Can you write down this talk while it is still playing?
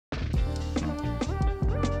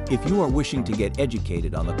If you are wishing to get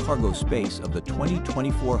educated on the cargo space of the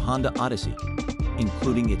 2024 Honda Odyssey,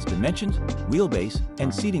 including its dimensions, wheelbase,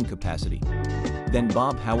 and seating capacity, then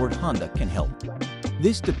Bob Howard Honda can help.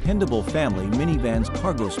 This dependable family minivan's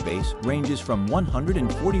cargo space ranges from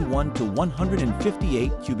 141 to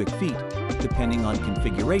 158 cubic feet, depending on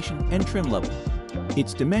configuration and trim level.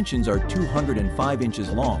 Its dimensions are 205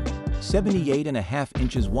 inches long, 78.5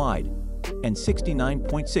 inches wide, and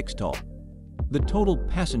 69.6 tall. The total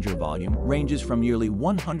passenger volume ranges from nearly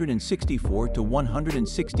 164 to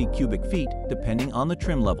 160 cubic feet, depending on the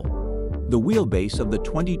trim level. The wheelbase of the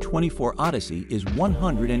 2024 Odyssey is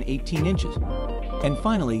 118 inches. And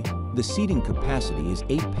finally, the seating capacity is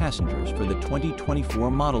 8 passengers for the 2024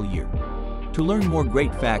 model year. To learn more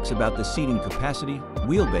great facts about the seating capacity,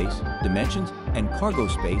 wheelbase, dimensions, and cargo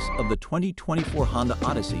space of the 2024 Honda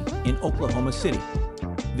Odyssey in Oklahoma City,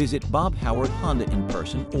 visit Bob Howard Honda in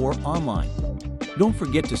person or online. Don't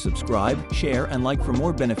forget to subscribe, share, and like for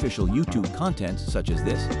more beneficial YouTube content such as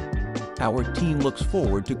this. Our team looks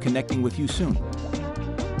forward to connecting with you soon.